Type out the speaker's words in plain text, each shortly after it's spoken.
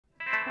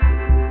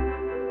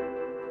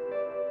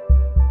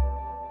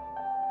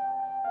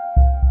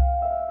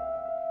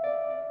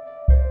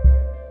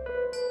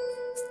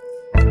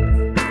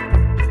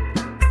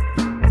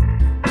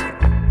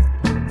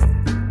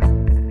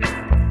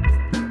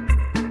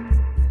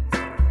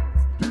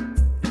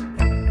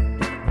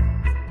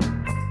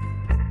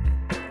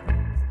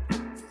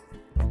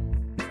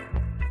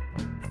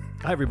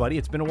Hi, everybody.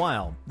 It's been a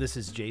while. This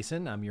is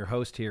Jason. I'm your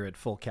host here at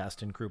Full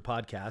Cast and Crew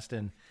Podcast,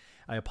 and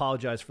I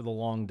apologize for the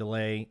long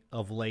delay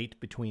of late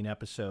between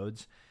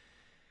episodes.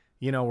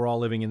 You know, we're all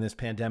living in this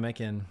pandemic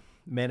and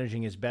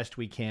managing as best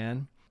we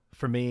can.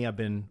 For me, I've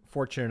been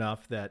fortunate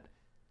enough that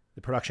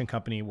the production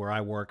company where I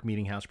work,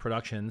 Meeting House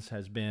Productions,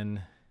 has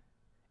been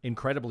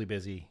incredibly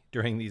busy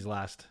during these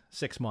last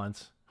 6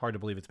 months. Hard to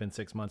believe it's been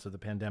 6 months of the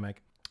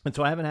pandemic. And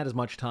so I haven't had as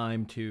much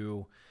time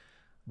to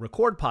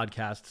record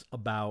podcasts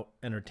about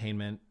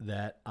entertainment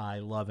that I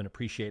love and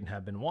appreciate and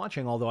have been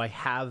watching, although I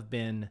have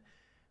been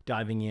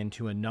diving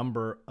into a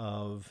number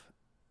of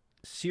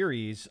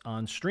series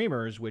on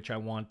streamers, which I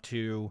want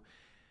to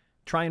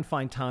try and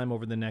find time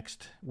over the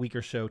next week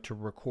or so to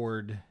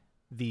record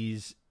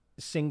these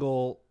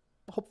single,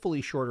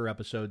 hopefully shorter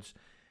episodes,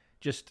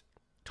 just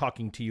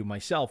talking to you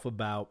myself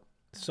about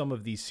some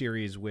of these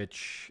series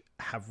which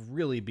have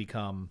really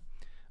become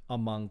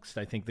amongst,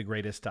 I think, the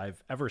greatest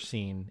I've ever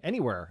seen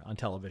anywhere on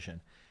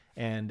television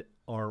and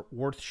are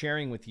worth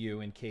sharing with you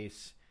in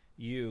case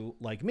you,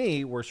 like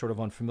me, were sort of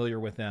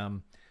unfamiliar with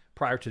them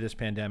prior to this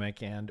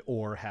pandemic and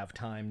or have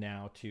time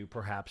now to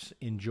perhaps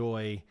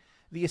enjoy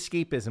the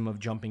escapism of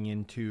jumping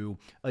into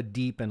a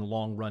deep and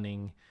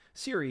long-running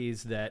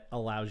series that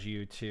allows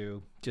you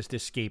to just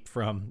escape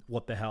from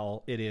what the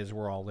hell it is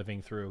we're all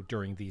living through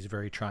during these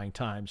very trying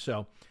times.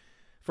 So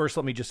first,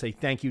 let me just say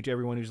thank you to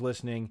everyone who's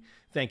listening.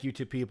 Thank you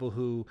to people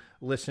who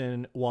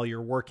listen while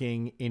you're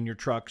working in your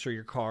trucks or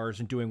your cars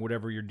and doing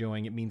whatever you're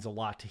doing. It means a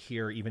lot to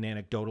hear, even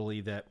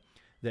anecdotally,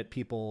 that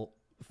people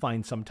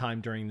find some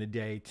time during the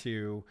day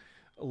to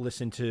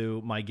listen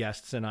to my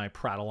guests and I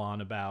prattle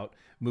on about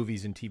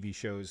movies and TV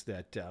shows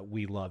that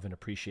we love and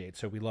appreciate.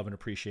 So we love and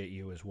appreciate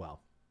you as well.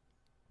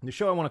 The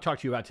show I want to talk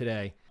to you about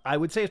today, I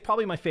would say, is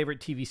probably my favorite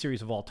TV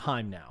series of all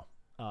time now,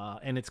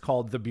 and it's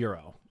called The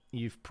Bureau.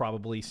 You've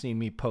probably seen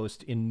me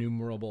post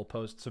innumerable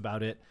posts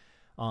about it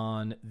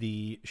on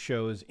the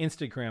show's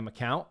Instagram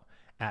account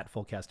at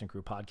Full Cast and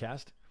Crew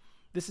Podcast.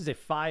 This is a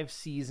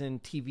 5-season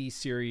TV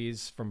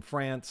series from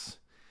France,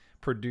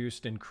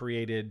 produced and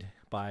created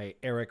by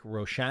Eric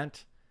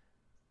Rochant.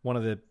 One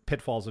of the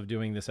pitfalls of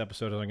doing this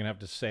episode is I'm going to have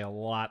to say a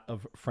lot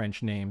of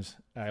French names.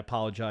 I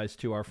apologize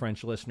to our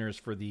French listeners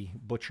for the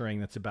butchering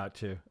that's about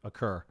to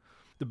occur.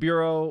 The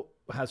Bureau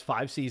has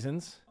 5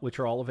 seasons, which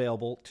are all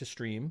available to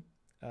stream.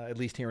 At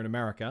least here in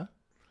America,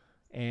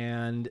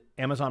 and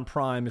Amazon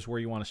Prime is where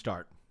you want to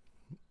start.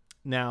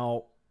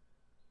 Now,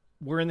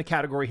 we're in the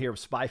category here of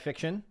spy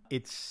fiction.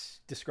 It's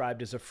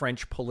described as a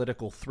French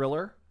political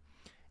thriller,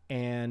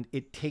 and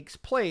it takes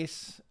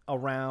place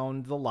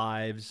around the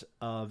lives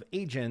of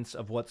agents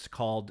of what's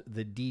called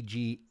the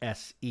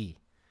DGSE,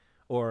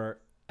 or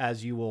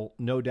as you will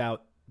no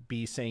doubt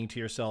be saying to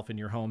yourself in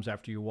your homes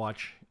after you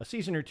watch a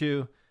season or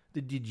two,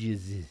 the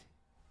DGSE.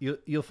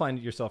 You'll find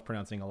yourself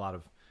pronouncing a lot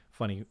of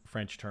funny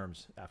French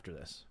terms after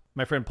this.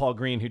 My friend Paul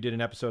Green, who did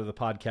an episode of the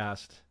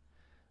podcast,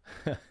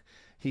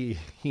 he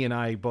and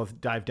I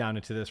both dived down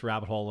into this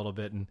rabbit hole a little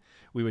bit, and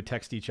we would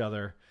text each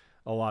other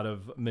a lot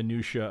of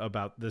minutia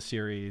about the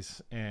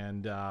series.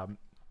 And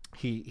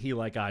he,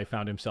 like I,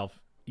 found himself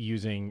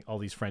using all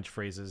these French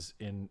phrases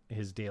in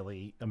his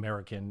daily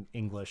American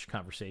English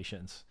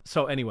conversations.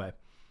 So anyway,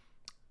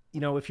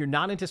 you know, if you're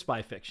not into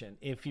spy fiction,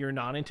 if you're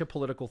not into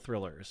political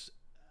thrillers,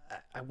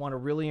 I want to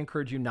really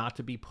encourage you not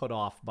to be put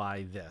off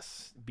by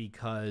this,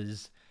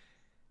 because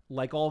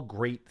like all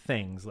great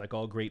things, like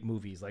all great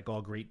movies, like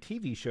all great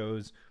TV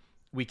shows,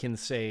 we can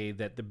say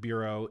that The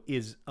Bureau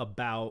is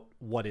about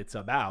what it's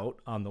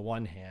about. On the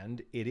one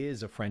hand, it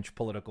is a French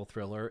political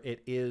thriller.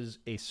 It is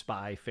a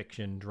spy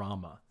fiction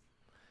drama.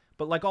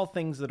 But like all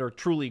things that are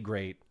truly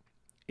great,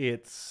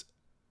 it's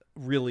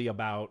really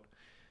about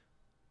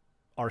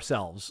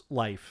ourselves,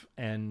 life,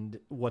 and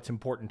what's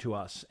important to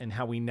us, and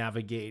how we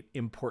navigate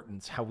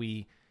importance, how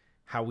we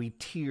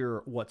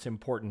tier what's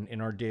important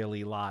in our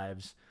daily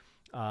lives,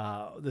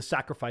 the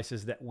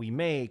sacrifices that we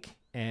make,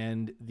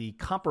 and the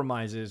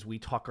compromises we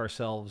talk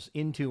ourselves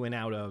into and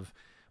out of,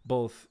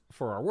 both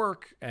for our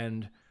work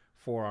and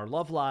for our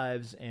love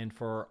lives and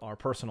for our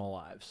personal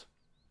lives.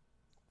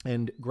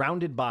 And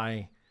grounded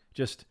by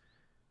just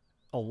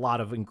a lot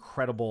of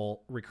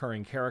incredible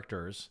recurring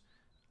characters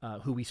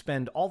who we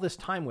spend all this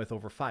time with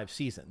over 5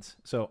 seasons.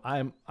 So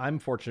I'm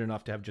fortunate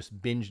enough to have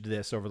just binged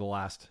this over the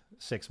last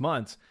 6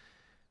 months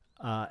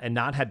and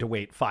not had to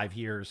wait 5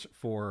 years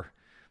for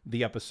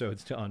the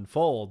episodes to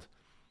unfold.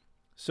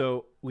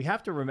 So we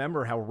have to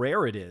remember how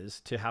rare it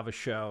is to have a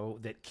show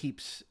that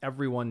keeps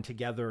everyone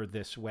together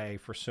this way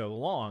for so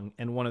long.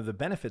 And one of the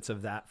benefits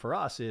of that for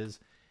us is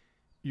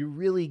you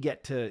really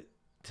get to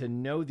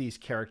know these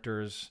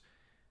characters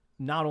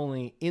not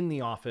only in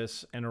the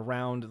office and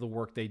around the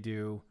work they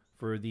do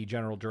for the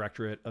General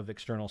Directorate of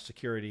External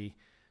Security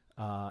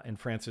and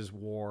France's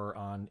war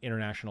on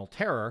international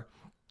terror,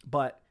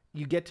 but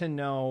you get to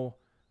know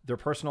their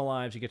personal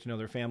lives, you get to know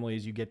their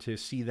families, you get to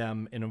see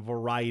them in a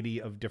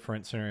variety of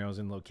different scenarios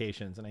and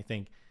locations. And I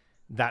think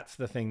that's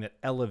the thing that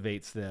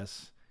elevates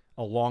this,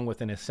 along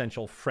with an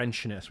essential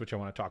Frenchness, which I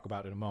want to talk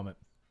about in a moment,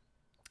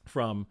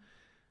 from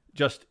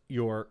just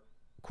your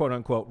quote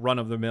unquote run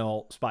of the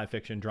mill spy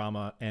fiction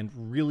drama and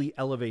really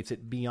elevates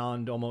it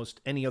beyond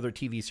almost any other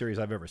TV series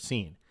I've ever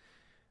seen.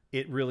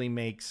 It really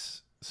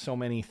makes so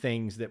many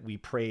things that we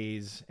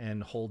praise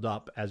and hold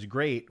up as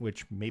great,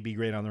 which may be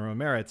great on their own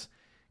merits,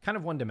 kind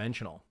of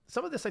one-dimensional.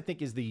 Some of this, I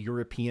think, is the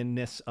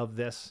Europeanness of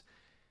this.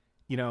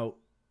 You know,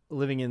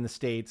 living in the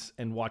States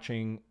and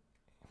watching,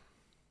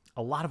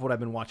 a lot of what I've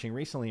been watching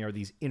recently are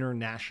these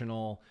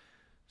international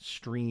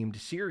streamed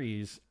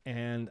series.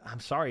 And I'm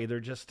sorry,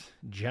 they're just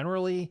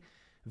generally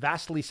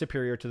vastly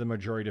superior to the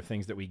majority of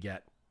things that we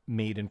get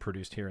made and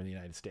produced here in the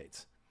United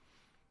States.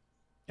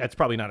 That's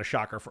probably not a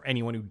shocker for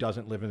anyone who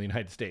doesn't live in the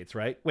United States,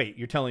 right? Wait,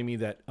 you're telling me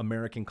that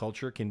American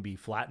culture can be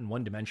flat and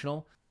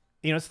one-dimensional?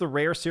 You know, it's the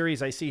rare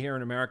series I see here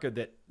in America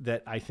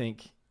that I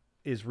think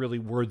is really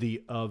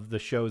worthy of the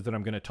shows that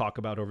I'm going to talk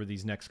about over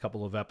these next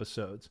couple of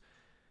episodes.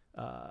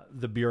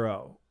 The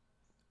Bureau,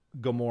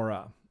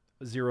 Gomorrah,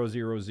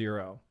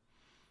 000.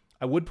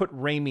 I would put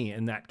Raimi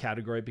in that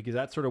category because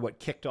that's sort of what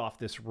kicked off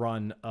this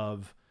run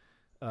of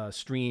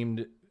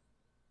streamed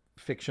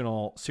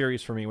fictional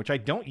series for me, which I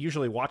don't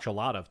usually watch a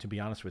lot of, to be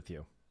honest with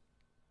you.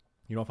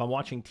 You know, if I'm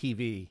watching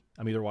TV,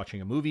 I'm either watching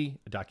a movie,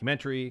 a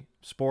documentary,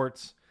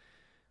 sports.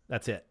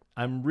 That's it.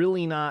 I'm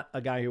really not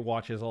a guy who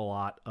watches a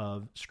lot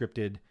of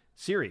scripted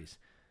series.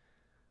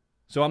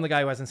 So I'm the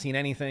guy who hasn't seen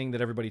anything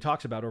that everybody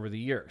talks about over the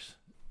years.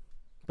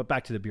 But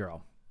back to the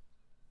Bureau.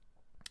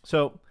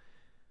 So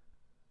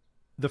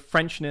the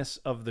Frenchness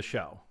of the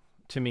show,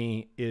 to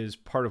me, is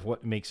part of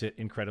what makes it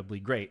incredibly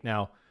great.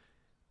 Now,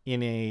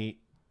 in a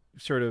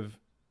sort of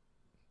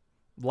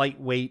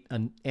lightweight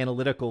and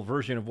analytical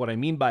version of what I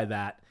mean by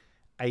that,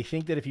 I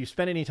think that if you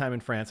spend any time in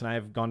France, and I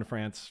have gone to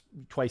France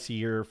twice a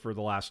year for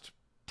the last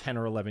 10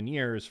 or 11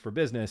 years for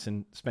business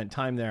and spent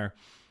time there,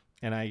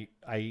 and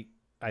I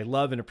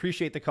love and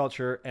appreciate the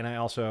culture, and I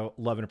also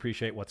love and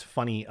appreciate what's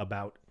funny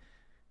about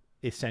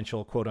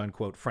essential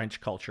quote-unquote French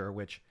culture,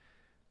 which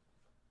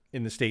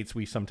in the States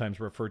we sometimes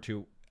refer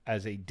to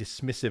as a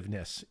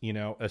dismissiveness, you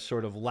know, a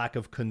sort of lack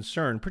of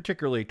concern,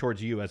 particularly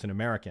towards you as an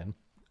American,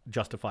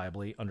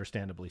 justifiably,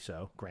 understandably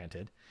so,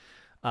 granted.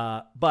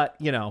 But,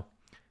 you know,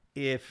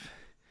 if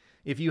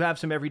you have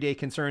some everyday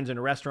concerns in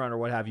a restaurant or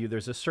what have you,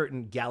 there's a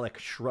certain Gallic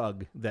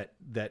shrug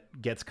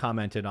that gets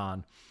commented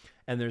on.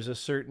 And there's a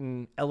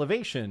certain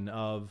elevation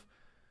of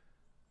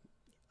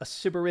a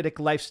sybaritic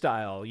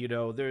lifestyle. You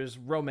know, there's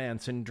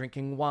romance and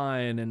drinking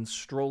wine and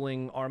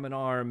strolling arm in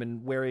arm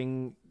and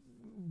wearing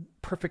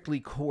perfectly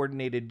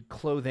coordinated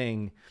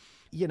clothing.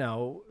 You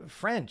know,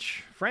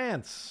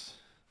 France,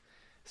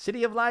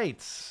 City of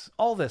Lights,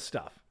 all this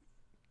stuff.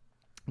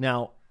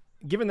 Now,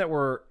 given that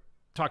we're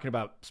talking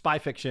about spy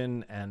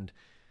fiction and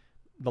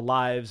the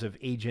lives of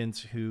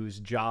agents whose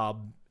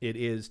job it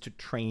is to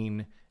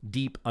train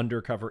deep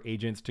undercover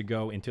agents to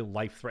go into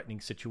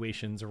life-threatening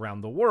situations around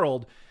the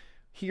world,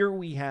 here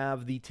we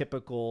have the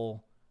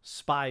typical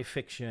spy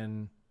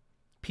fiction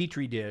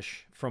petri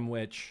dish from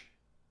which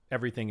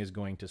everything is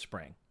going to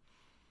spring.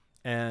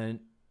 And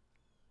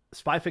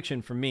spy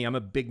fiction, for me, I'm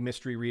a big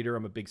mystery reader.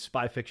 I'm a big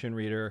spy fiction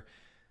reader.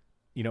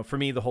 You know, for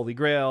me, the Holy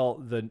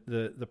Grail,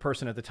 the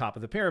person at the top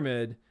of the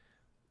pyramid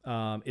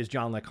is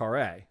John le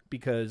Carré,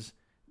 because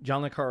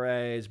John le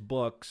Carré's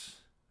books,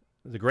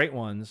 the great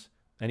ones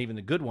and even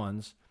the good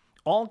ones,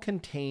 all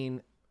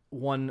contain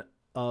one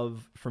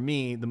of, for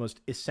me, the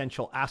most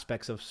essential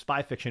aspects of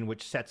spy fiction,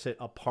 which sets it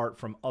apart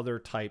from other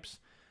types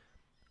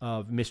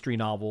of mystery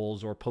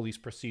novels or police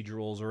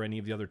procedurals or any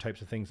of the other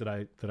types of things that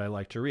I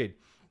like to read.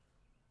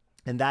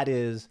 And that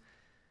is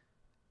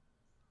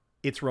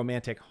its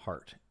romantic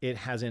heart. It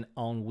has an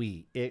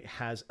ennui. It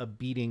has a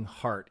beating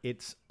heart.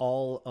 It's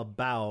all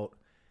about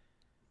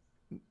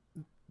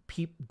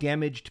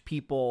damaged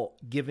people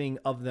giving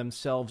of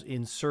themselves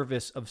in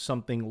service of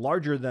something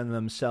larger than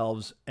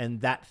themselves, and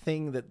that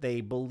thing that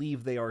they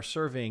believe they are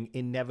serving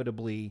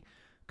inevitably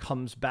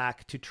comes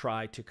back to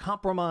try to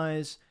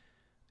compromise,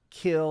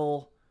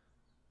 kill,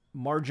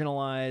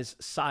 marginalize,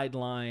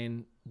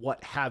 sideline,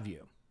 what have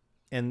you.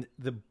 And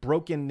the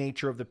broken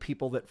nature of the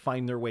people that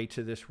find their way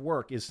to this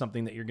work is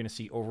something that you're going to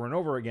see over and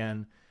over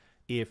again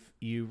if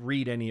you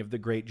read any of the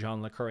great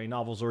John le Carré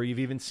novels, or you've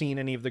even seen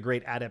any of the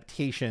great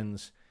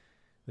adaptations,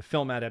 the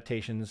film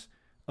adaptations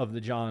of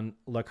the John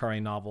le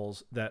Carré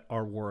novels that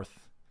are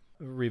worth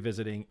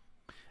revisiting.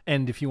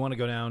 And if you want to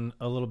go down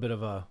a little bit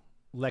of a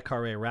le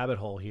Carré rabbit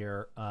hole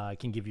here, I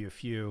can give you a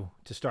few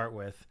to start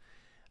with.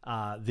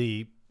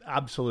 The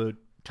absolute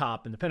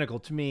top and the pinnacle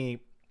to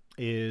me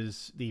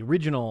is the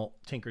original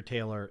Tinker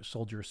Tailor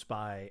Soldier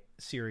Spy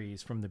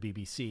series from the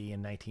BBC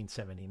in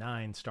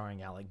 1979,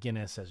 starring Alec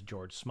Guinness as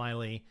George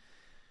Smiley.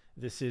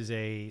 This is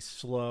a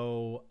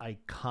slow,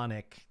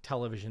 iconic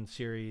television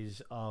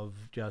series of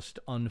just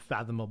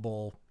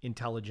unfathomable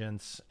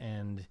intelligence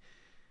and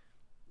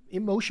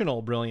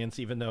emotional brilliance,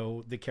 even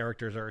though the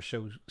characters are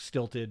so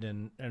stilted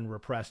and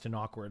repressed and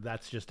awkward.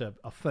 That's just a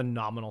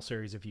phenomenal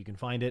series if you can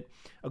find it.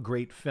 A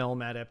great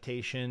film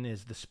adaptation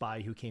is The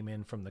Spy Who Came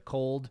In From the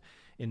Cold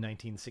in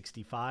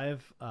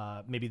 1965.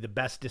 Maybe the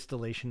best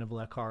distillation of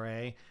Le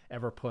Carré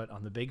ever put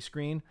on the big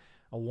screen.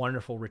 A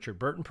wonderful Richard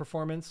Burton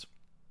performance.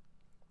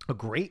 A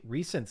great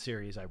recent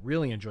series I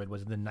really enjoyed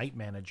was The Night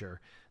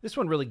Manager. This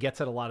one really gets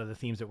at a lot of the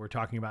themes that we're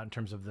talking about in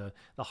terms of the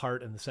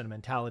heart and the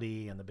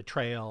sentimentality and the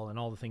betrayal and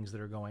all the things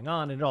that are going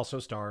on. And it also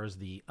stars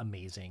the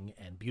amazing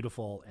and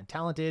beautiful and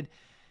talented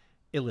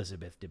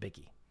Elizabeth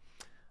Debicki.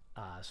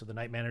 So The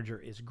Night Manager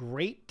is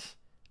great.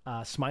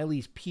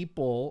 Smiley's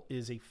People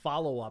is a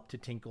follow-up to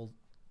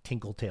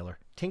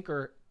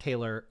Tinker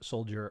Tailor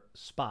Soldier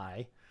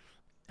Spy.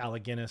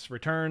 Alec Guinness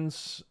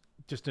returns.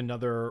 Just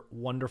another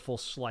wonderful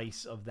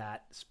slice of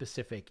that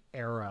specific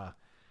era,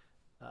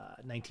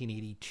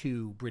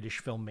 1982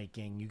 British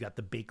filmmaking. You got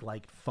the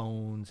Bakelite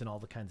phones and all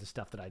the kinds of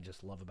stuff that I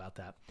just love about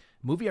that.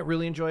 Movie I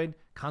really enjoyed,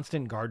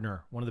 Constant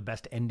Gardener, one of the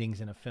best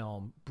endings in a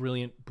film.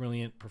 Brilliant,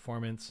 brilliant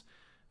performance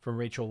from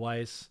Rachel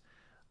Weisz.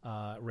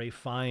 Ralph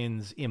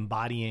Fiennes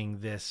embodying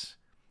this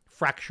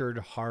fractured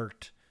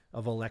heart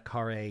of a Le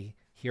Carré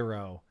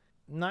hero.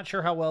 Not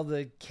sure how well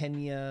the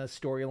Kenya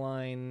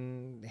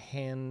storyline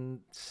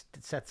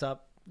sets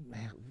up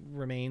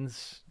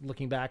remains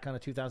looking back on a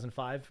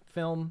 2005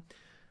 film.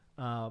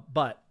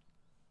 But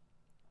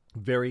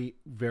very,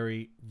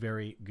 very,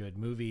 very good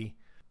movie.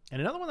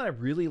 And another one that I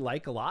really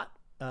like a lot,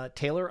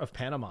 Taylor of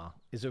Panama,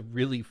 is a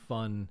really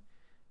fun,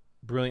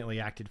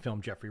 brilliantly acted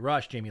film. Jeffrey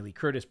Rush, Jamie Lee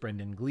Curtis,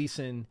 Brendan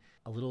Gleeson,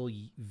 a little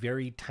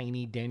very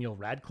tiny Daniel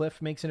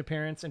Radcliffe makes an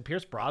appearance, and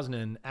Pierce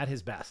Brosnan at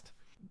his best.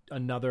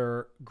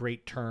 Another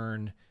great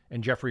turn,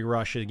 and Jeffrey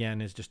Rush again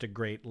is just a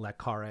great Le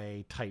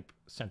Carré type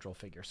central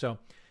figure. So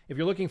if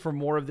you're looking for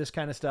more of this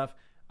kind of stuff,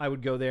 I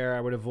would go there. I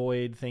would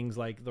avoid things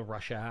like The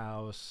Russia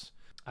House.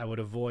 I would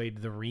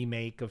avoid the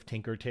remake of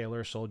Tinker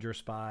Tailor Soldier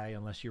Spy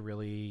unless you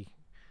really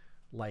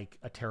like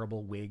a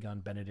terrible wig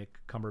on Benedict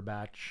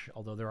Cumberbatch.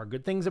 Although there are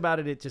good things about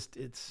it,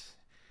 it's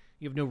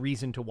you have no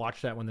reason to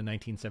watch that when the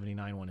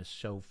 1979 one is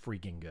so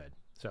freaking good.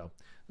 So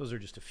those are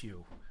just a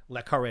few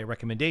Le Carré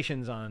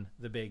recommendations on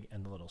the big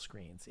and the little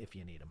screens if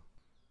you need them.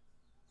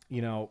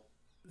 You know,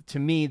 to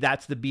me,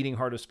 that's the beating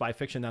heart of spy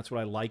fiction. That's what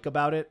I like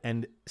about it.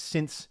 And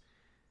since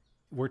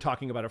we're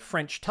talking about a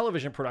French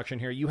television production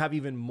here, you have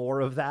even more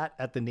of that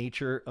at the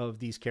nature of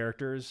these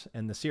characters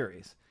and the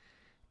series.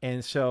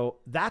 And so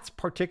that's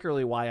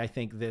particularly why I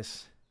think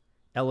this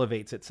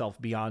elevates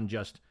itself beyond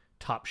just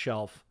top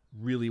shelf,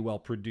 really well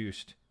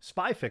produced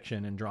spy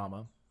fiction and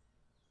drama,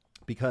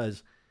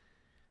 because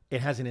it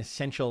has an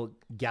essential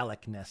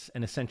Gallicness,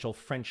 an essential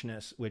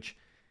Frenchness, which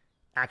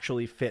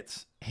actually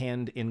fits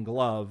hand in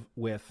glove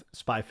with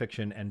spy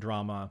fiction and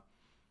drama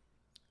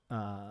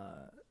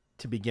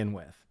to begin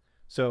with.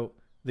 So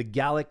the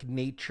Gallic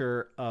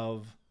nature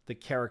of the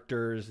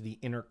characters, the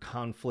inner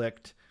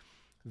conflict,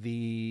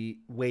 the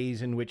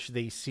ways in which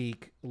they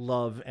seek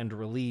love and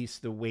release,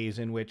 the ways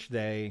in which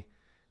they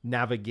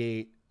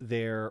navigate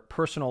their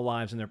personal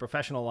lives and their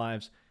professional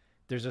lives.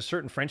 There's a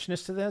certain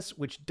Frenchness to this,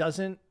 which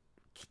doesn't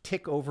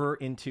tick over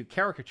into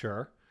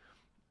caricature.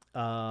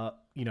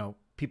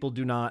 People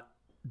do not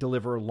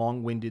deliver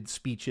long-winded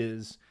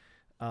speeches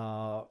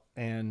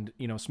and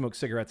smoke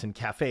cigarettes in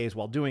cafes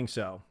while doing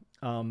so.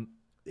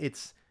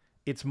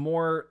 It's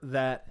more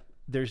that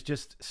there's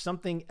just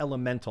something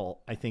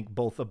elemental, I think,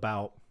 both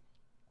about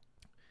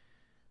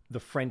the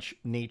French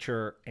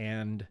nature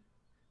and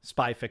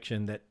spy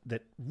fiction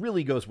that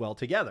really goes well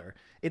together.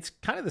 It's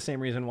kind of the same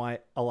reason why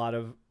a lot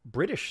of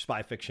British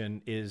spy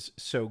fiction is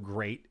so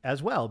great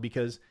as well,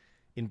 because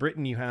in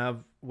Britain you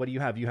have, what do you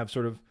have? You have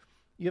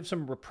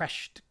some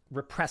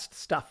repressed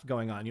stuff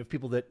going on. You have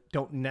people that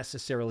don't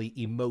necessarily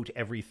emote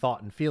every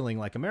thought and feeling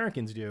like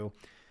Americans do.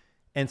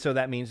 And so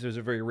that means there's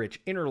a very rich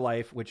inner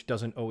life, which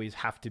doesn't always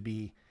have to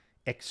be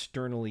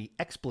externally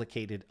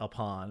explicated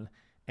upon.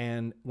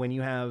 And when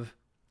you have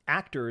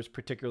actors,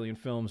 particularly in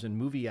films and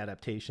movie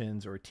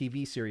adaptations or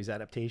TV series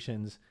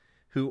adaptations,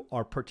 who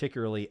are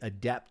particularly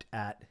adept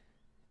at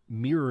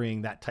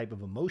mirroring that type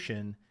of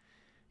emotion,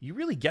 you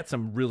really get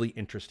some really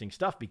interesting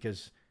stuff,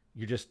 because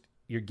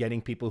you're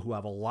getting people who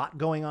have a lot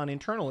going on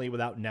internally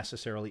without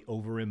necessarily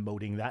over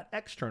emoting that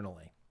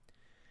externally.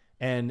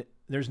 And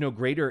there's no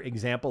greater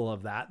example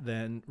of that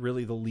than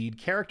really the lead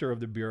character of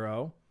the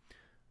Bureau.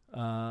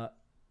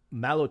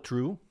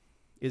 Malotru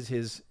is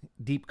his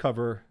deep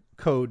cover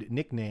code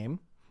nickname,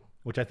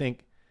 which I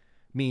think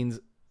means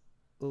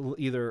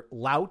either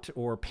lout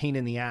or pain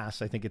in the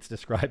ass. I think it's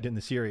described in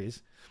the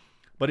series.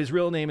 But his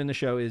real name in the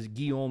show is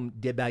Guillaume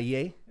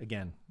Debaillet.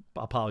 Again,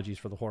 apologies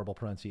for the horrible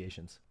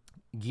pronunciations.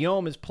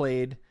 Guillaume is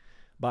played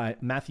by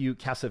Matthew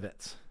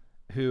Kassovitz,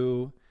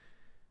 who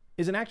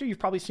is an actor you've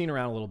probably seen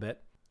around a little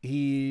bit.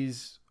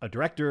 He's a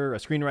director, a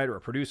screenwriter, a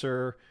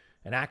producer,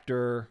 an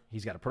actor.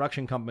 He's got a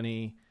production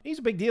company. He's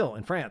a big deal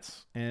in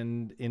France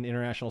and in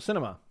international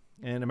cinema.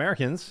 And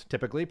Americans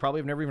typically probably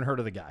have never even heard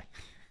of the guy.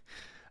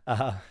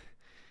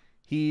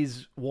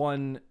 He's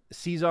won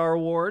César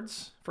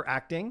Awards for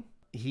acting.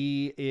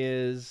 He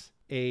is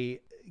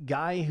a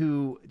guy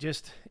who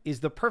just is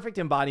the perfect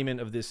embodiment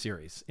of this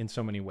series in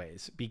so many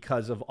ways,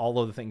 because of all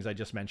of the things I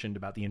just mentioned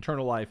about the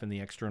internal life and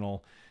the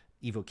external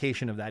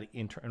evocation of that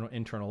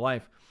internal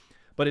life.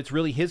 But it's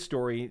really his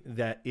story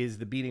that is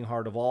the beating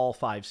heart of all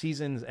 5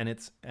 seasons, and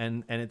it's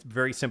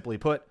very simply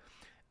put,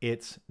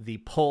 it's the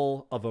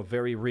pull of a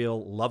very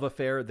real love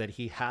affair that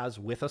he has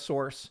with a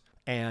source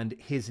and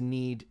his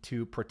need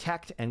to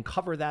protect and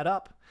cover that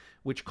up,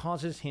 which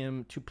causes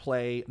him to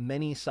play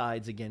many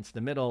sides against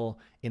the middle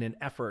in an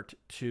effort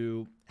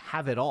to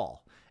have it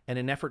all, and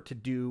an effort to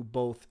do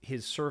both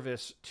his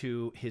service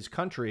to his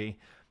country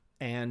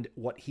and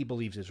what he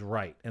believes is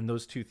right. And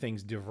those two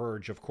things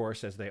diverge, of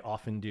course, as they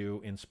often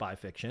do in spy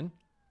fiction.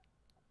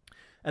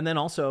 And then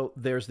also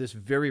there's this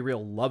very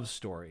real love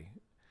story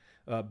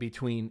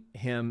between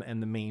him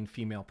and the main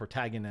female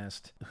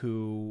protagonist,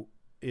 who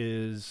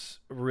is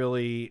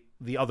really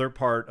the other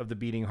part of the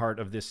beating heart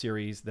of this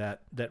series that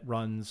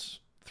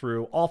runs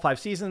through all 5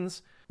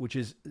 seasons, which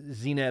is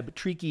Zineb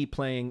Triki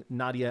playing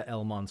Nadia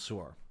El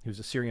Mansour, who's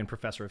a Syrian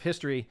professor of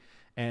history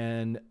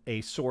and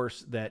a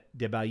source that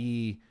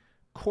Debailly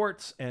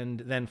courts and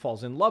then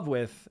falls in love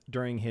with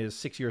during his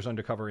 6 years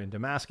undercover in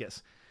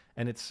Damascus.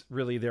 And it's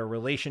really their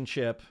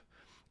relationship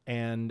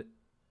and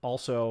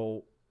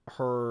also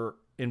her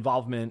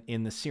involvement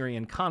in the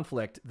Syrian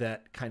conflict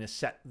that kind of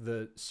set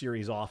the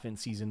series off in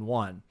season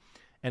 1.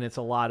 And it's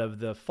a lot of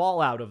the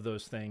fallout of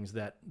those things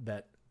that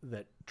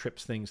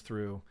trips things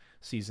through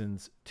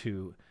seasons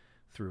 2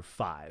 through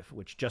 5,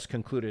 which just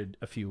concluded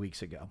a few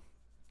weeks ago.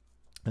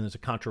 And there's a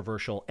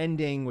controversial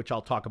ending, which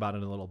I'll talk about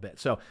in a little bit.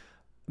 So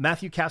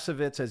Matthew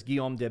Kassovitz as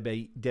Guillaume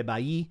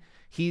Debailly.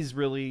 He's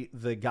really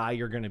the guy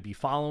you're going to be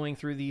following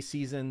through these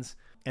seasons.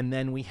 And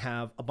then we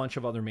have a bunch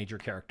of other major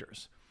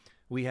characters.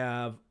 We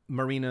have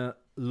Marina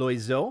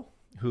Loiseau,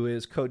 who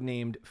is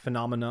codenamed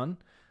Phenomenon,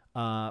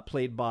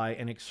 played by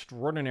an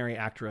extraordinary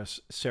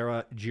actress,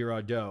 Sarah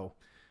Girardeau,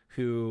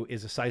 who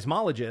is a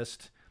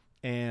seismologist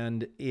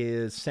and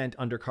is sent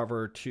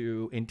undercover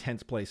to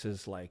intense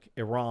places like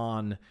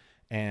Iran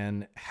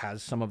and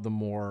has some of the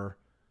more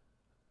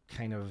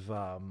kind of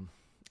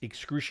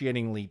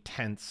excruciatingly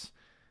tense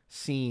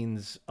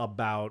scenes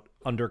about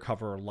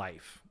undercover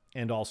life,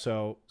 and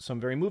also some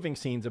very moving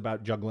scenes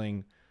about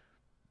juggling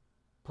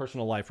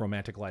personal life,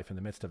 romantic life in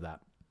the midst of that.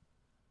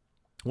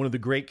 One of the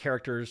great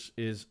characters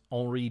is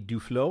Henri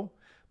Duflo,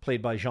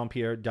 played by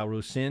Jean-Pierre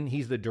Daroussin.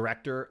 He's the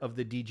director of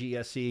the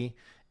DGSE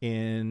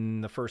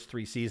in the first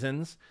 3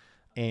 seasons,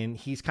 and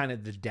he's kind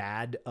of the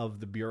dad of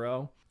the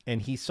Bureau.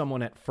 And he's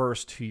someone at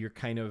first who you're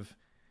kind of,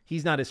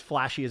 he's not as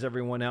flashy as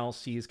everyone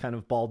else. He's kind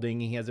of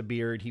balding. He has a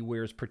beard. He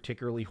wears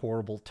particularly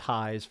horrible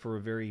ties for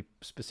a very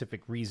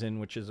specific reason,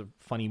 which is a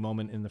funny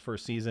moment in the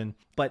first season.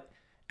 But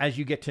as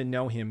you get to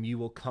know him, you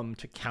will come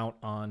to count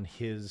on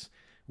his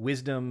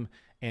wisdom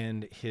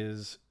and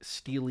his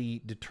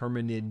steely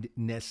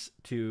determinedness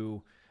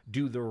to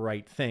do the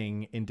right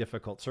thing in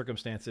difficult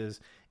circumstances.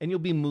 And you'll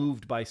be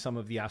moved by some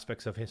of the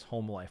aspects of his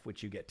home life,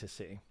 which you get to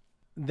see.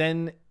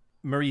 Then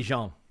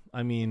Marie-Jeanne,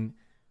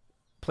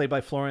 played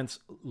by Florence,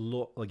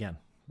 again,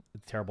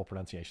 terrible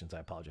pronunciations, I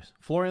apologize.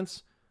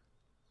 Florence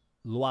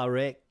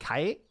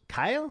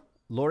Laurette-Kyle?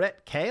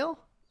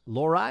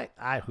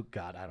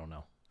 God, I don't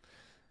know.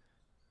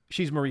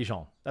 She's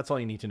Marie-Jeanne. That's all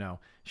you need to know.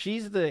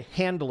 She's the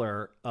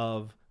handler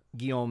of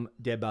Guillaume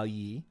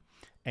Debailly,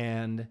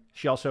 and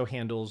she also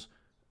handles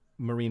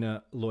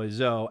Marina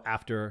Loiseau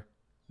after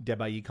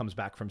Debailly comes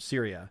back from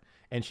Syria,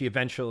 and she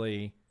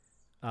eventually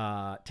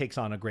takes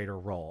on a greater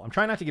role. I'm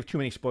trying not to give too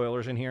many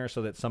spoilers in here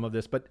so that some of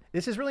this, but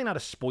this is really not a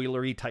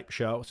spoilery type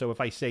show. So if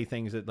I say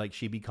things that like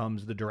she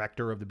becomes the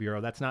director of the Bureau,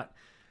 that's not,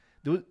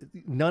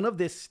 none of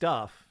this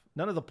stuff,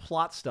 none of the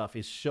plot stuff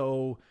is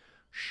so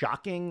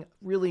shocking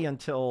really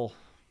until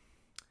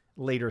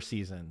later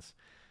seasons.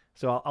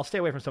 So I'll stay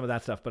away from some of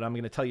that stuff, but I'm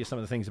going to tell you some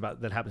of the things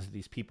about that happens to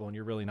these people, and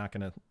you're really not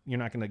going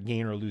to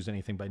gain or lose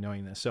anything by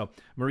knowing this. So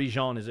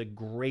Marie-Jeanne is a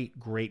great,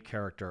 great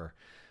character.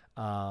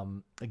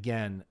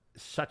 Again,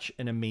 such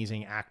an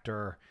amazing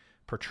actor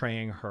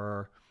portraying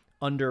her,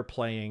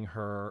 underplaying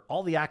her.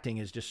 All the acting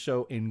is just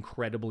so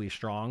incredibly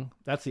strong.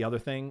 That's the other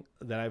thing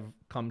that I've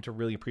come to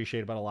really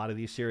appreciate about a lot of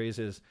these series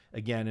is,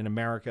 again, in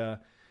America,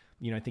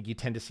 I think you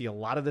tend to see a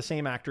lot of the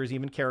same actors,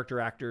 even character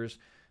actors,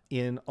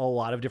 in a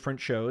lot of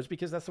different shows,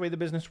 because that's the way the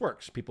business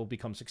works. People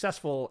become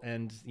successful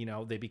and,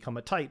 they become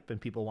a type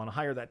and people want to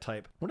hire that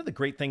type. One of the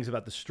great things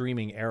about the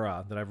streaming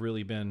era that I've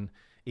really been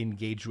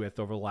engaged with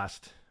over the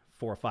last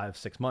 4, 5,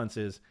 6 months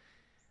is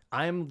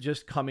I'm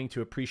just coming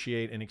to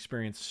appreciate and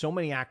experience so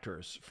many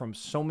actors from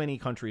so many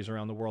countries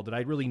around the world that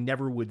I really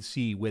never would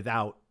see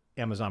without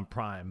Amazon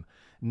Prime,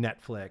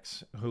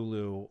 Netflix,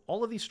 Hulu,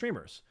 all of these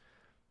streamers,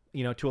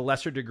 to a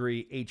lesser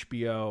degree,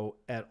 HBO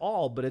at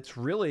all, but it's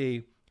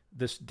really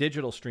this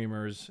digital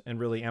streamers and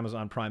really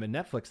Amazon Prime and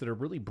Netflix that are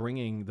really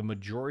bringing the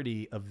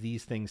majority of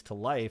these things to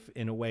life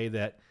in a way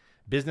that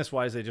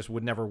business-wise, they just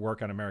would never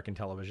work on American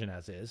television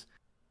as is.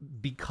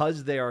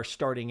 Because they are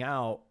starting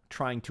out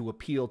trying to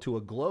appeal to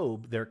a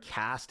globe, they're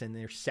cast and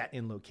they're set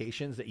in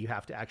locations that you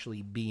have to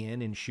actually be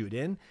in and shoot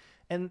in.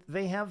 And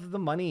they have the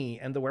money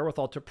and the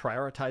wherewithal to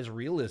prioritize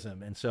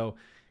realism. And so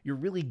you're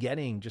really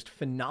getting just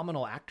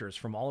phenomenal actors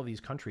from all of these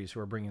countries who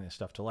are bringing this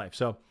stuff to life.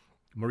 So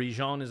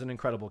Marie-Jeanne is an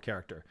incredible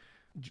character.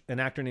 An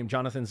actor named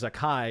Jonathan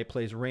Zakai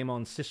plays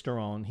Raymond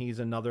Cisteron. He's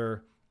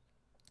another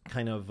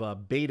kind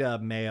of beta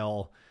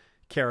male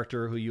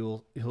character who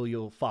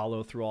you'll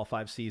follow through all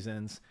 5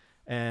 seasons.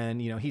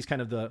 And, he's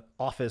kind of the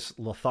office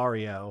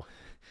Lothario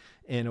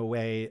in a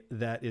way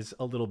that is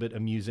a little bit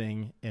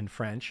amusing in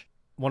French.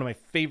 One of my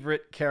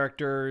favorite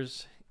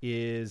characters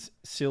is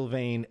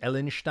Sylvain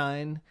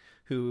Ellenstein,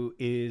 who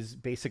is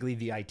basically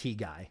the IT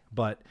guy,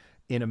 but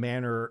in a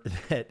manner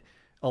that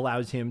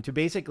allows him to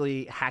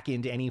basically hack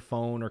into any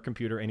phone or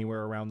computer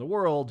anywhere around the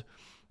world.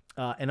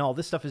 And all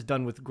this stuff is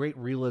done with great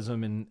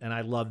realism, and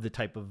I love the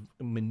type of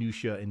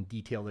minutia and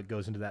detail that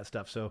goes into that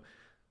stuff. So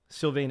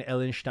Sylvain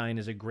Ellenstein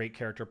is a great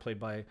character played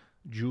by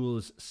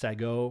Jules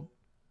Sagot.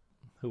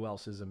 Who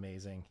else is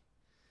amazing?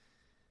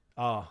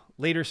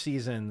 Later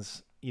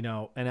seasons,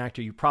 an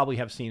actor you probably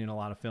have seen in a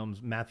lot of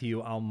films,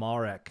 Matthew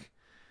Almarek,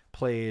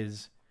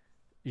 plays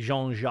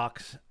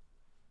Jean-Jacques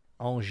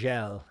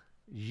Angel,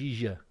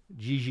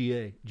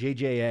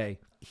 JJA.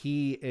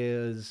 He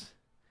is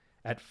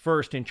at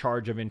first in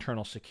charge of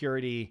internal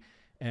security,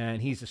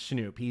 and he's a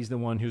snoop. He's the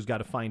one who's got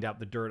to find out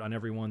the dirt on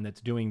everyone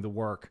that's doing the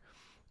work.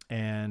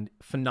 And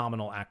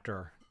phenomenal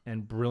actor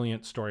and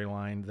brilliant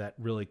storyline that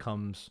really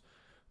comes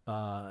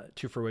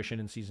to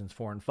fruition in seasons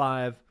 4 and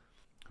 5.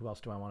 Who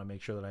else do I want to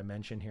make sure that I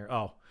mention here?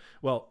 Oh,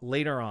 well,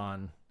 later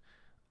on,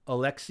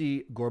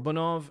 Alexei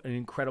Gorbanov, an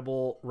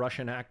incredible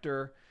Russian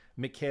actor.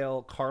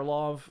 Mikhail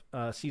Karlov,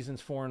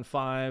 seasons 4 and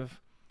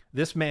 5.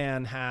 This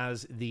man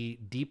has the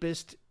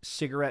deepest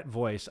cigarette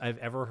voice I've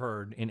ever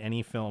heard in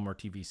any film or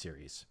TV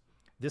series.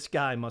 This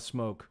guy must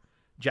smoke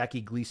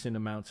Jackie Gleason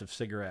amounts of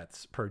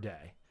cigarettes per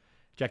day.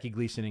 Jackie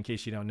Gleason, in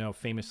case you don't know,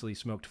 famously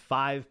smoked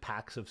 5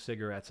 packs of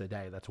cigarettes a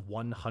day. That's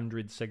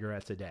 100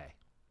 cigarettes a day.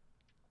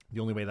 The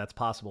only way that's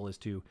possible is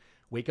to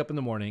wake up in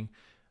the morning,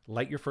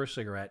 light your first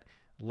cigarette,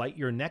 light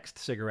your next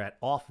cigarette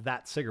off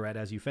that cigarette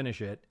as you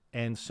finish it,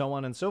 and so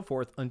on and so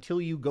forth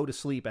until you go to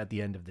sleep at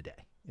the end of the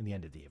day, in the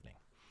end of the evening.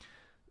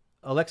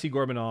 Alexei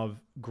Gorbanov,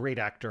 great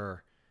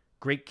actor,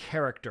 great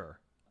character.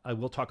 I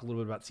will talk a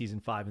little bit about season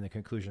 5 in the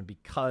conclusion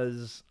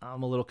because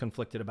I'm a little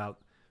conflicted about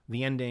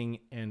the ending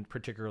and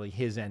particularly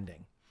his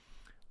ending.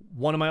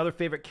 One of my other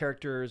favorite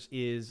characters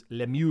is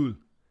Le Mule,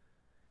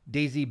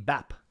 Daisy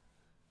Bape.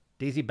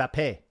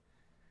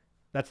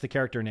 That's the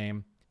character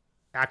name.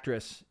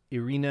 Actress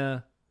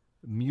Irina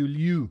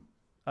Muliu.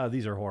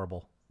 These are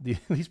horrible.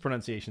 These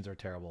pronunciations are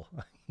terrible.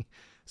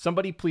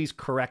 Somebody please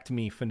correct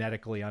me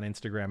phonetically on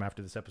Instagram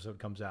after this episode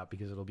comes out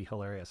because it'll be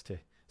hilarious to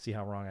see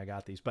how wrong I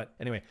got these. But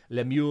anyway,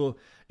 Le Mule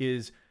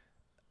is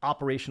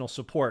operational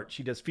support.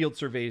 She does field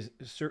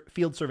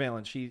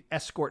surveillance. She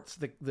escorts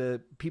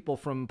the people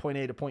from point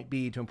A to point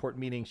B to important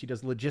meetings. She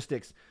does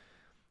logistics.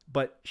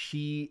 But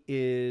she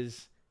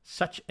is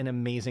such an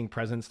amazing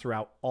presence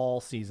throughout all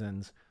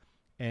seasons.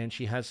 And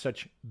she has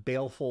such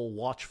baleful,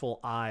 watchful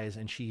eyes.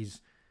 And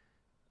she's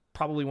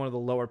probably one of the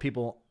lower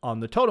people on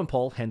the totem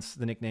pole, hence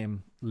the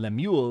nickname Le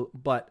Mule.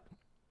 But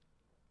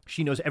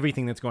she knows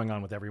everything that's going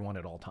on with everyone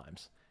at all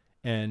times.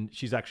 And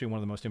she's actually one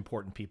of the most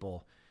important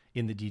people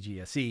in the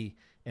DGSE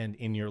and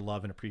in your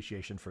love and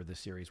appreciation for this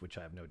series, which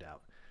I have no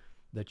doubt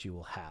that you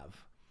will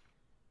have.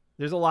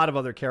 There's a lot of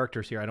other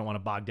characters here. I don't want to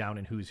bog down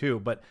in who's who,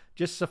 but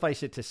just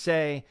suffice it to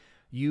say,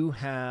 you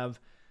have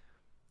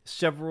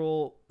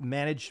several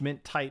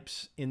management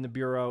types in the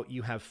Bureau.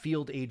 You have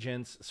field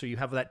agents. So you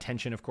have that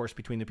tension, of course,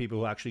 between the people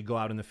who actually go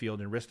out in the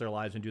field and risk their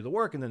lives and do the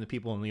work, and then the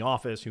people in the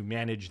office who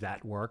manage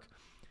that work.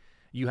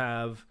 You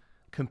have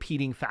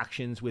competing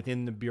factions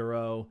within the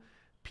Bureau,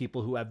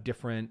 people who have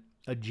different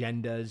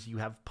agendas. You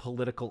have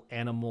political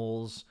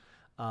animals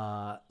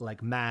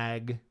like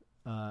Mag,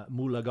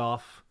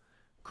 Moulagoff,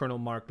 Colonel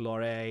Marc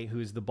Lauret,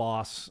 who's the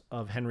boss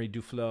of Henry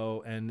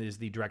Duflo and is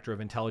the director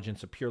of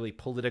intelligence, a purely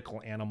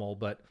political animal,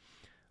 but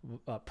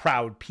a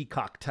proud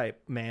peacock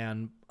type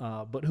man,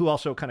 but who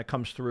also kind of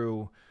comes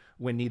through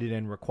when needed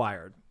and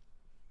required.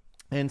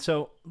 And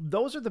so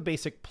those are the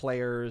basic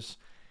players.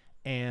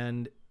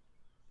 And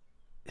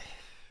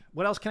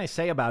what else can I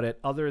say about it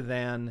other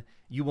than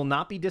you will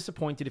not be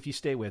disappointed if you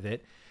stay with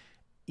it.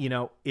 You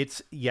know,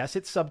 it's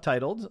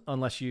subtitled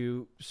unless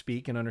you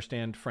speak and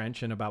understand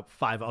French and about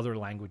 5 other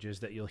languages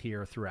that you'll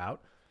hear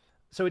throughout.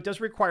 So it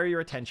does require your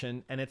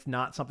attention, and it's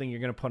not something you're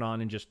going to put on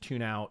and just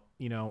tune out,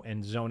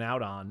 and zone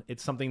out on.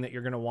 It's something that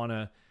you're going to want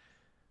to,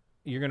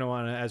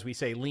 as we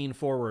say, lean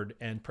forward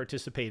and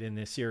participate in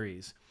this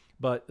series.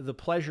 But the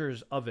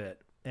pleasures of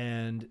it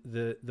and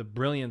the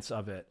brilliance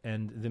of it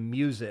and the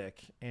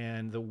music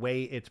and the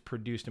way it's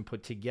produced and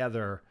put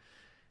together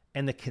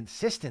and the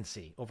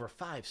consistency over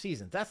 5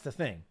 seasons. That's the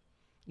thing.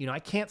 I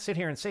can't sit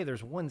here and say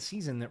there's one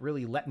season that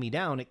really let me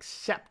down,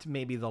 except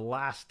maybe the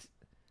last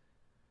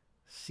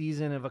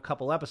season of a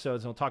couple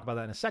episodes. And we'll talk about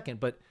that in a second.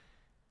 But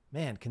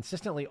man,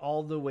 consistently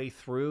all the way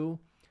through,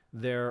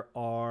 there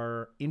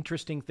are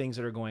interesting things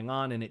that are going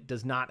on. And it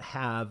does not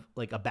have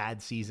like a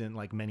bad season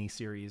like many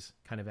series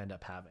kind of end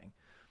up having.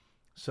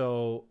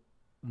 So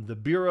the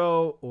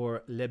Bureau,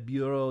 or Le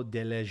Bureau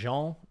des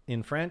Légions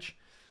in French,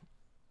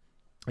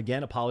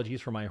 again,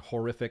 apologies for my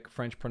horrific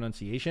French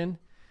pronunciation.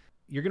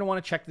 you're going to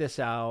want to check this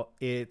out.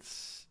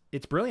 It's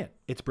brilliant.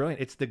 It's brilliant.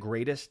 It's the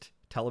greatest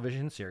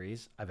television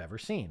series I've ever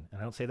seen.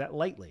 And I don't say that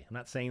lightly. I'm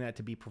not saying that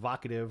to be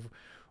provocative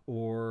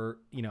or,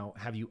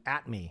 have you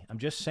at me. I'm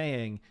just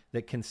saying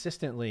that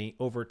consistently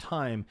over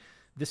time,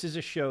 this is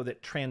a show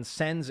that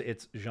transcends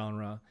its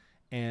genre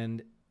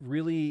and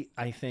really,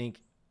 I think,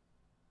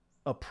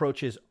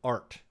 approaches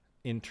art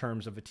in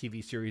terms of a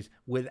TV series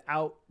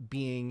without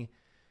being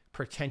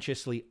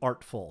pretentiously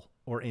artful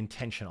or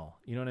intentional.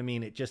 You know what I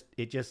mean? It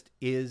just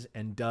is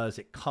and does.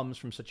 It comes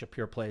from such a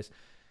pure place.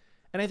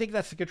 And I think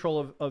that's the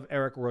control of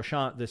Eric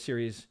Rochant, the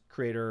series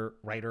creator,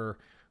 writer,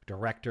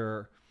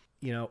 director.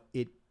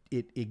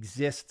 It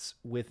exists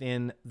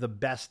within the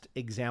best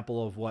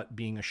example of what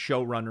being a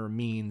showrunner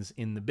means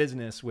in the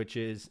business, which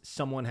is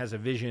someone has a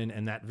vision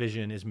and that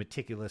vision is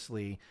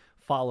meticulously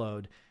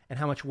followed, and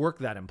how much work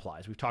that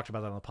implies. We've talked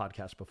about that on the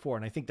podcast before.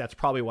 And I think that's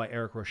probably why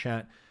Eric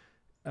Rochant,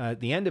 at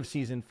the end of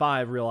season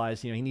 5,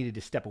 realized, he needed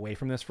to step away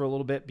from this for a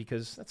little bit,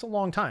 because that's a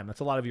long time. That's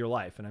a lot of your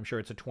life. And I'm sure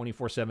it's a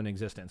 24/7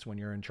 existence when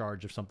you're in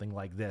charge of something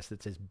like this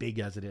that's as big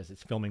as it is.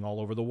 It's filming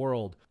all over the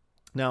world.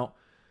 Now,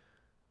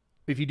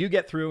 if you do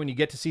get through and you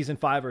get to season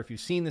 5, or if you've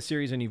seen the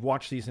series and you've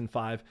watched season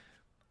 5,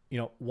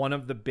 one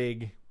of the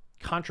big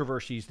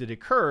controversies that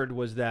occurred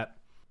was that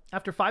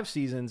after 5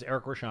 seasons,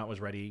 Eric Rochant was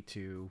ready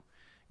to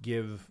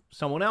give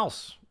someone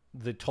else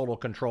the total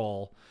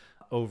control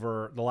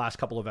over the last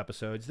couple of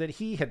episodes that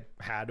he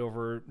had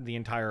over the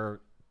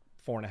entire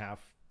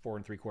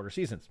 4.5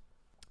 seasons.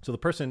 So the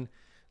person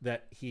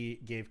that he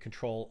gave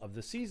control of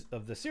the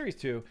series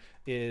to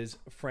is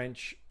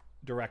French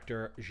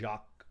director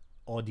Jacques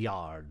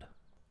Audiard.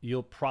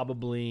 You'll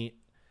probably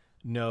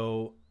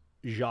know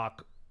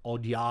Jacques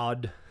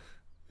Audiard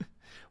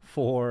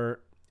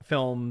for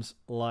films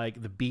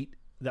like The Beat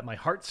That My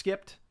Heart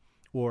Skipped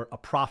or A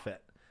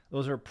Prophet.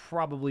 Those are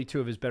probably 2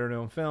 of his better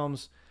known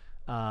films.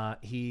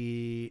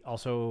 He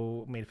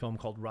also made a film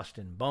called Rust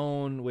and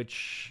Bone,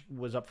 which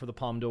was up for the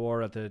Palme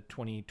d'Or at the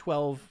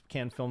 2012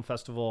 Cannes Film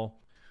Festival.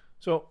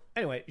 So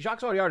anyway,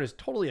 Jacques Audiard is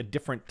totally a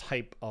different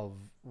type of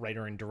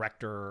writer and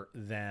director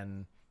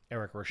than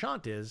Eric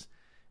Rochant is.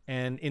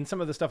 And in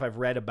some of the stuff I've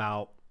read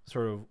about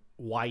sort of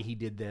why he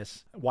did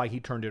this, why he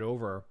turned it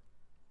over,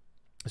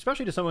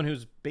 especially to someone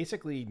who's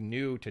basically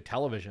new to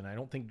television. I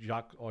don't think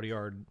Jacques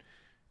Audiard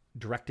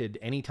directed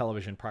any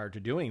television prior to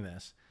doing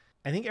this.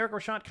 I think Eric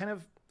Rochant kind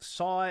of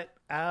saw it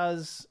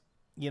as,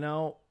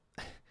 I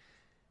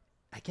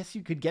guess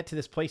you could get to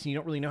this place and you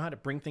don't really know how to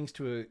bring things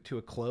to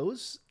a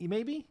close,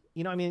 maybe.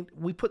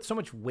 We put so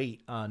much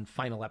weight on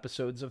final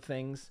episodes of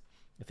things.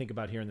 I think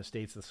about here in the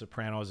States, The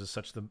Sopranos is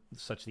such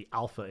the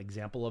alpha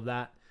example of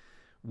that,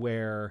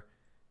 where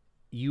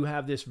you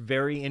have this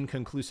very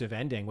inconclusive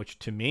ending, which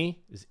to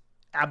me is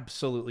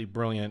absolutely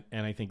brilliant,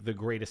 and I think the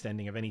greatest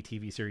ending of any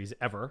TV series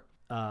ever,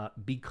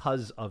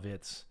 because of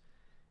its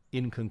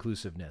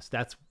inconclusiveness.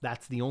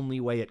 That's the only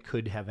way it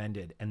could have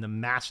ended, and the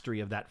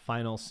mastery of that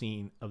final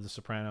scene of The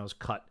Sopranos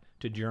cut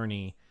to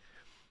Journey.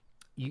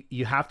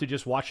 You have to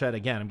just watch that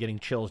again. I'm getting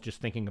chills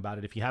just thinking about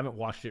it. If you haven't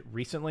watched it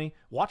recently,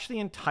 watch the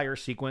entire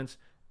sequence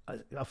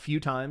a few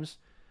times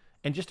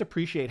and just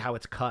appreciate how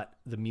it's cut,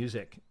 the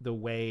music, the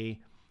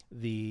way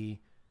the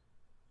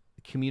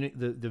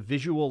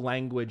visual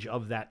language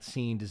of that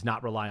scene does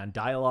not rely on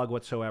dialogue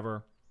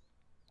whatsoever.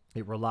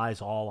 It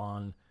relies all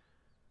on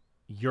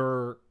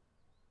your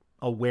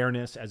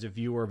awareness as a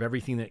viewer of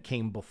everything that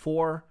came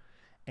before,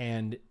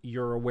 and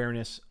your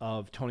awareness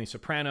of Tony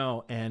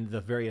Soprano and the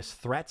various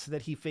threats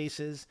that he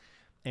faces,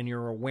 and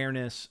your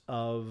awareness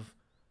of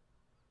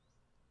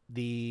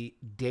the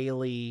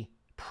daily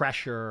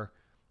pressure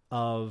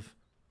of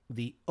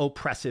the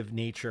oppressive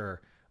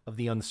nature of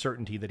the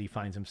uncertainty that he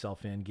finds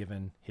himself in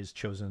given his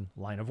chosen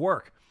line of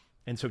work.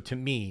 And so to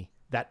me,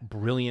 that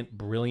brilliant,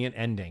 brilliant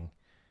ending,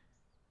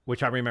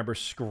 which I remember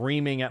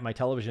screaming at my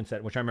television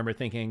set, which I remember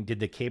thinking, did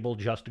the cable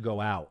just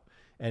go out?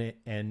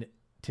 And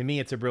to me,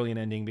 it's a brilliant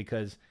ending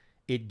because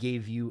it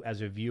gave you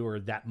as a viewer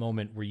that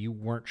moment where you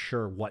weren't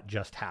sure what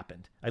just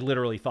happened. I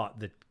literally thought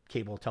that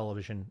cable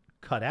television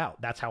cut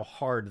out. That's how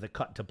hard the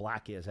cut to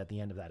black is at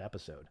the end of that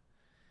episode.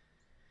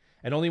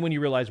 And only when you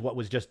realize what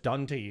was just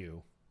done to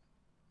you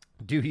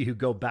do you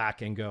go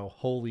back and go,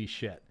 holy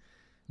shit,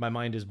 my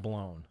mind is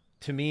blown.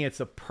 To me, it's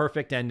a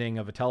perfect ending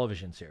of a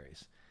television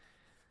series.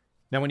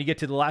 Now, when you get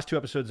to the last 2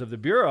 episodes of The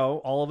Bureau,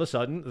 all of a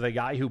sudden, the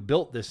guy who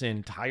built this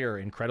entire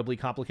incredibly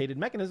complicated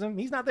mechanism,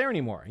 he's not there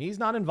anymore. He's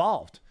not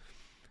involved.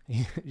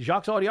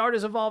 Jacques Audiard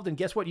is involved, and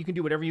guess what? You can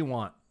do whatever you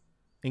want,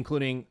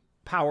 including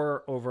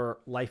power over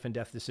life and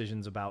death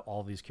decisions about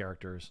all these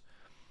characters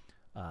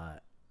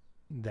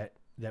that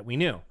we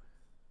knew.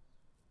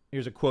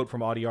 Here's a quote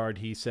from Audiard.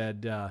 He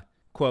said,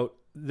 quote,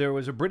 "There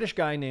was a British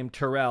guy named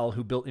Tyrrell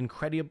who built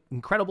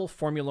incredible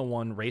Formula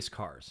One race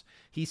cars.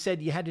 He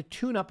said you had to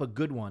tune up a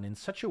good one in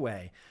such a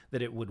way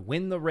that it would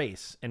win the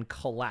race and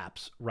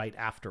collapse right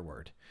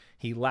afterward.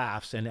 He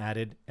laughs and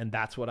added, and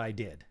that's what I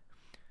did."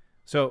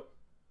 So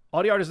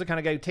Audiard is the kind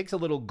of guy who takes a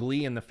little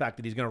glee in the fact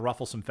that he's going to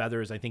ruffle some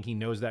feathers. I think he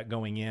knows that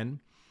going in.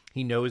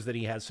 He knows that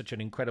he has such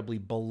an incredibly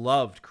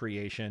beloved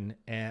creation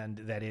and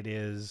that it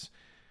is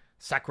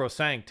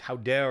sacrosanct. How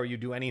dare you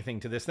do anything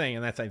to this thing?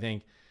 And that's, I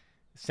think,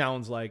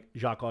 sounds like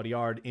Jacques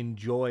Audiard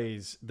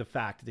enjoys the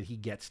fact that he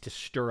gets to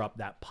stir up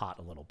that pot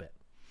a little bit.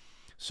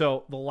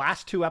 So the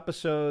last 2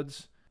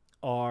 episodes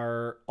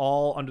are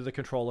all under the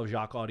control of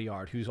Jacques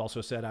Audiard, who's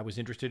also said, I was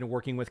interested in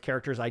working with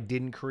characters I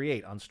didn't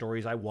create on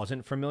stories I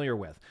wasn't familiar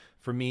with.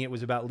 For me, it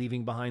was about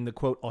leaving behind the,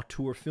 quote,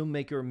 auteur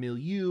filmmaker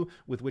milieu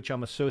with which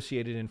I'm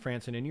associated in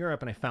France and in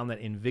Europe, and I found that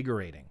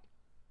invigorating.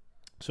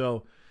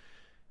 So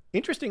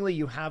interestingly,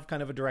 you have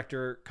kind of a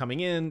director coming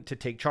in to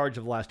take charge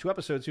of the last 2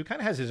 episodes who kind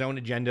of has his own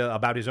agenda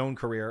about his own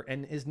career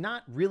and is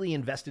not really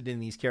invested in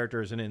these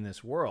characters and in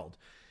this world.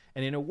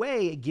 And in a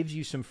way, it gives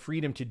you some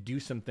freedom to do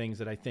some things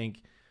that I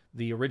think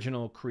the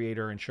original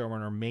creator and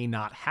showrunner may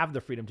not have the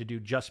freedom to do,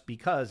 just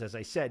because, as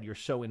I said, you're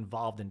so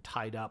involved and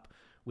tied up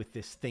with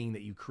this thing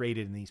that you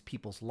created and these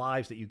people's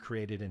lives that you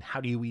created. And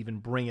how do you even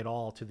bring it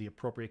all to the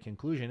appropriate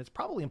conclusion? It's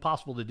probably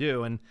impossible to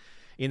do. And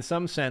in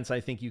some sense, I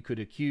think you could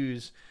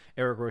accuse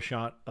Eric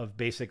Rochant of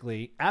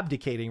basically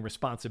abdicating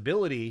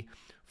responsibility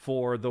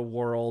for the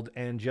world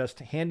and just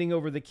handing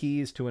over the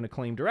keys to an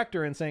acclaimed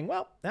director and saying,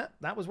 well,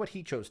 that was what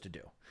he chose to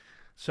do.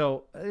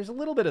 So there's a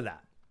little bit of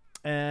that.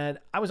 And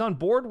I was on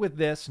board with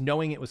this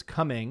knowing it was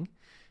coming,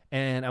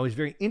 and I was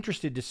very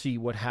interested to see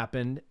what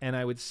happened. And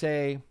I would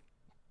say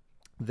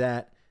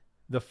that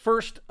the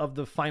first of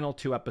the final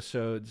 2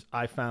 episodes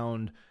I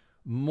found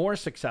more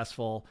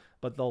successful,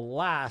 but the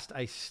last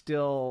I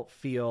still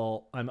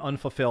feel I'm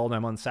unfulfilled,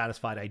 I'm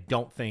unsatisfied. I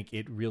don't think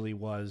it really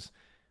was.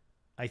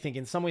 I think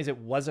in some ways it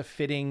was a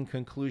fitting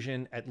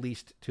conclusion, at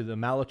least to the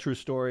Malotru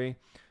story,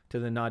 to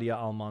the Nadia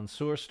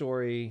Al-Mansour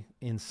story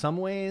in some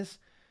ways.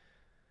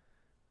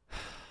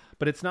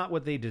 But it's not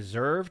what they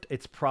deserved.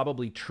 It's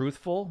probably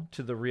truthful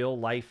to the real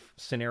life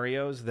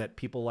scenarios that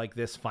people like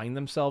this find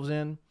themselves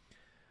in.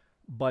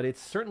 But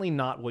it's certainly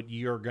not what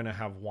you're going to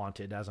have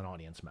wanted as an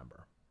audience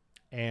member.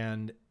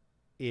 And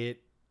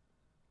it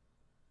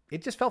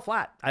just fell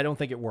flat. I don't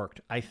think it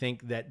worked. I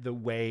think that the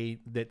way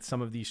that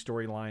some of these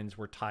storylines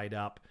were tied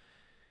up,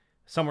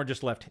 some were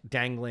just left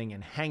dangling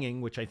and hanging,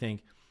 which I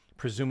think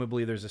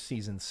presumably there's a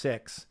season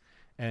 6.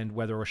 And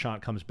whether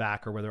Rochant comes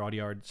back or whether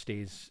Audiard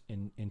stays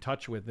in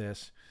touch with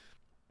this,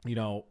 you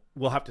know,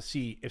 we'll have to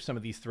see if some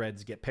of these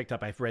threads get picked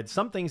up. I've read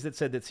some things that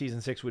said that season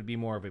 6 would be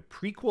more of a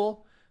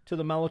prequel to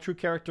the Malotru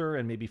character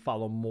and maybe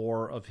follow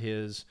more of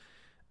his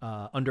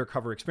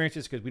undercover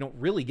experiences, because we don't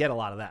really get a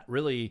lot of that.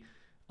 Really,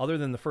 other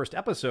than the first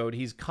episode,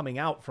 he's coming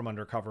out from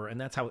undercover, and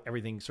that's how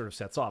everything sort of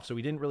sets off. So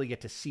we didn't really get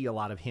to see a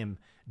lot of him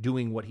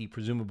doing what he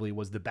presumably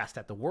was the best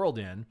at the world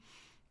in.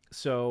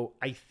 So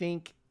I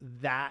think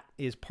that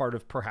is part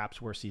of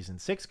perhaps where season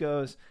 6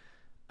 goes.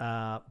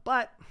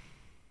 But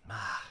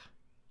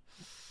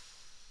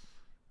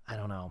I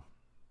don't know.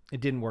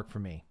 It didn't work for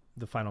me,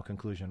 the final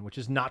conclusion, which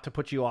is not to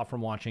put you off from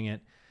watching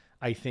it.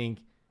 I think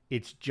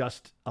it's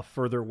just a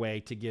further way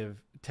to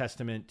give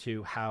testament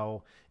to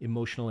how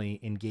emotionally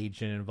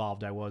engaged and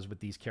involved I was with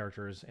these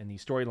characters and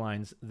these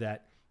storylines,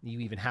 that you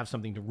even have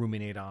something to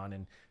ruminate on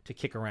and to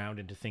kick around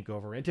and to think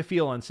over and to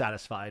feel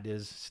unsatisfied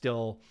is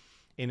still,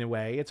 in a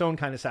way, its own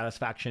kind of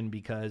satisfaction,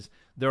 because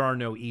there are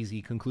no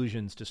easy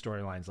conclusions to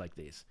storylines like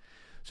these.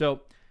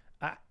 So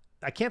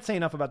I can't say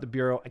enough about the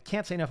Bureau. I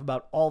can't say enough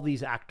about all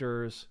these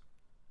actors.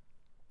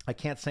 I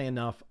can't say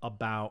enough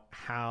about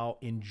how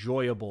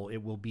enjoyable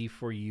it will be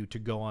for you to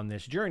go on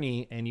this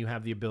journey, and you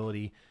have the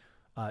ability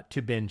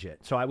to binge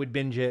it. So I would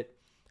binge it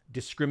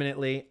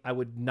discriminately. I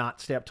would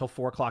not stay up till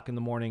 4 o'clock in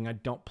the morning.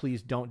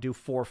 Please don't do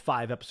 4 or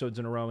 5 episodes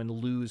in a row and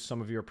lose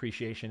some of your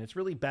appreciation. It's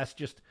really best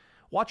just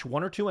watch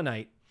 1 or 2 a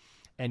night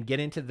and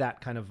get into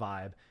that kind of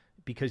vibe,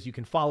 because you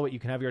can follow it. You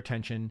can have your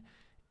attention.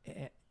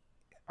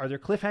 Are there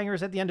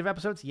cliffhangers at the end of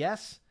episodes?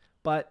 Yes,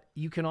 but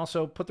you can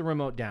also put the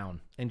remote down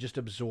and just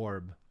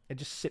absorb and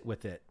just sit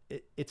with it.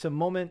 It's a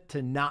moment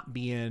to not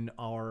be in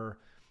our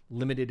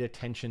limited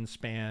attention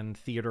span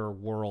theater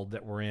world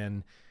that we're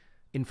in,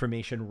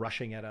 information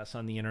rushing at us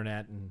on the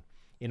internet and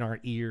in our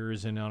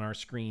ears and on our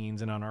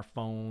screens and on our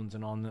phones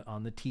and on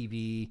the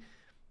TV.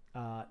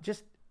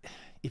 Just,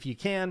 if you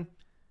can,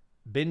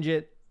 binge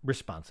it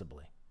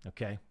responsibly,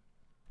 okay?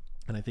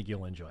 And I think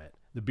you'll enjoy it.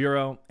 The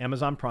Bureau,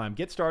 Amazon Prime.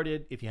 Get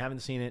started if you haven't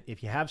seen it.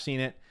 If you have seen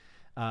it,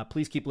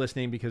 please keep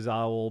listening, because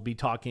I will be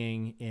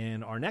talking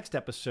in our next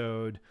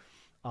episode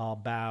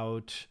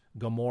about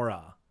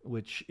Gomorrah,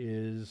 which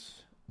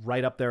is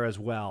right up there as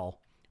well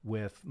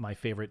with my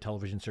favorite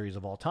television series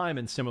of all time,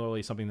 and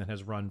similarly something that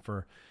has run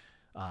for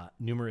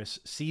numerous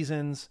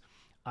seasons.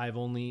 I've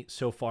only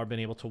so far been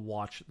able to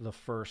watch the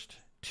first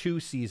 2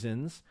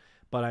 seasons,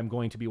 but I'm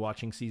going to be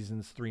watching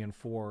seasons 3 and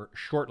 4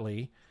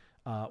 shortly.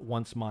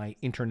 Once my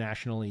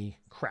internationally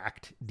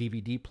cracked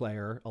DVD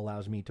player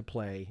allows me to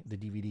play the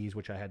DVDs,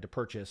 which I had to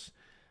purchase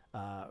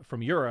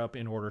from Europe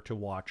in order to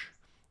watch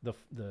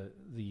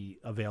the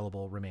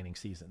available remaining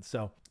seasons.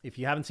 So if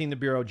you haven't seen The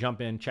Bureau,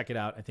 jump in, check it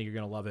out. I think you're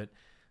going to love it.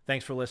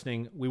 Thanks for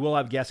listening. We will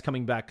have guests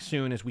coming back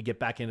soon as we get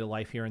back into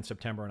life here in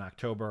September and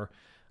October.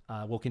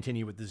 We'll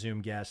continue with the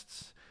Zoom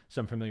guests,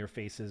 some familiar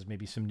faces,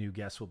 maybe some new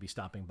guests will be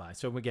stopping by.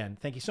 So again,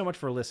 thank you so much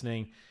for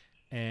listening.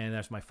 And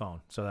that's my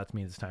phone. So that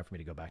means it's time for me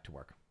to go back to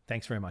work.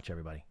 Thanks very much,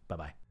 everybody.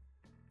 Bye-bye.